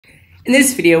In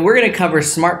this video, we're going to cover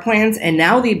SmartPlans and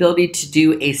now the ability to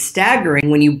do a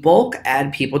staggering when you bulk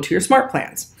add people to your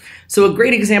SmartPlans. So a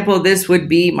great example of this would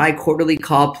be my quarterly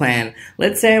call plan.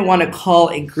 Let's say I want to call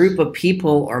a group of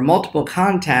people or multiple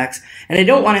contacts, and I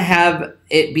don't want to have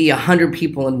it be 100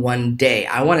 people in one day.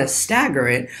 I want to stagger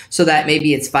it so that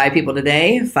maybe it's 5 people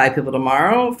today, 5 people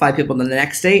tomorrow, 5 people the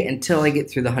next day until I get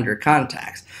through the 100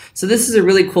 contacts. So this is a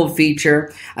really cool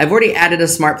feature. I've already added a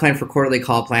SmartPlan for quarterly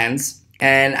call plans,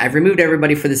 and I've removed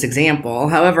everybody for this example.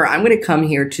 However, I'm going to come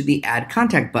here to the Add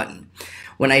Contact button.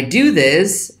 When I do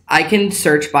this, I can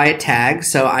search by a tag.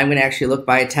 So I'm going to actually look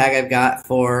by a tag I've got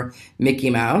for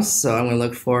Mickey Mouse. So I'm going to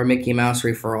look for Mickey Mouse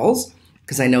referrals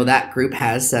because I know that group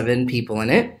has 7 people in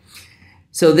it.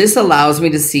 So this allows me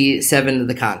to see 7 of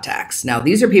the contacts. Now,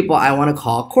 these are people I want to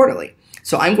call quarterly.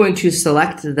 So I'm going to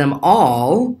select them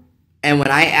all. And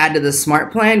when I add to the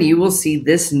SmartPlan, you will see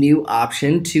this new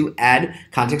option to add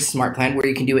contacts to SmartPlan where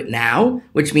you can do it now,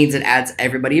 which means it adds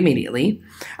everybody immediately.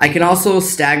 I can also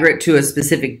stagger it to a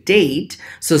specific date.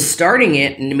 So starting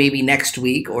it in maybe next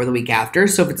week or the week after.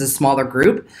 So if it's a smaller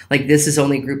group, like this is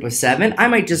only a group of 7, I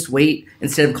might just wait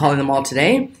instead of calling them all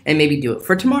today and maybe do it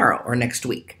for tomorrow or next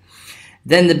week.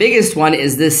 Then the biggest one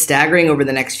is this staggering over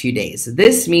the next few days.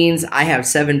 This means I have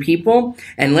 7 people,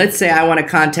 and let's say I want to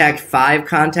contact 5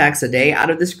 contacts a day out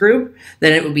of this group,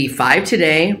 then it would be 5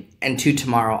 today and 2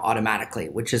 tomorrow automatically,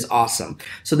 which is awesome.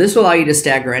 So this will allow you to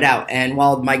stagger it out. And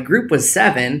while my group was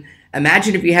 7,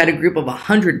 imagine if you had a group of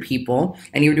 100 people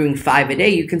and you're doing 5 a day,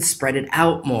 you can spread it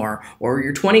out more. Or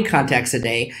your 20 contacts a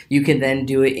day, you can then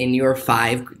do it in your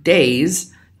 5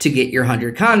 days to get your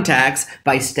 100 contacts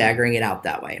by staggering it out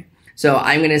that way. So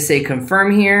I'm going to say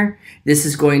confirm here. This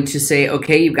is going to say,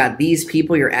 okay, you've got these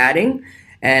people you're adding.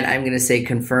 And I'm going to say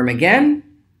confirm again.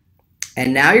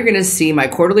 And now you're going to see my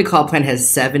quarterly call plan has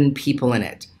 7 people in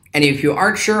it. And if you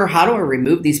aren't sure, how do I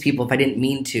remove these people if I didn't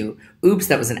mean to? Oops,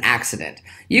 that was an accident.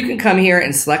 You can come here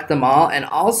and select them all and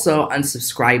also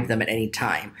unsubscribe them at any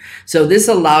time. So this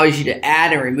allows you to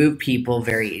add and remove people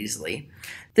very easily.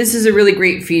 This is a really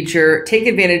great feature. Take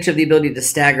advantage of the ability to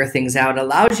stagger things out. It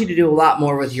allows you to do a lot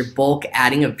more with your bulk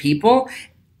adding of people.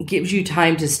 It gives you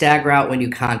time to stagger out when you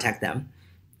contact them.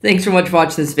 Thanks so much for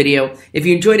watching this video. If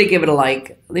you enjoyed it, give it a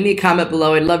like. Leave me a comment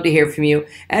below. I'd love to hear from you.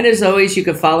 And as always, you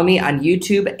can follow me on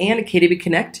YouTube and KW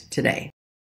Connect today.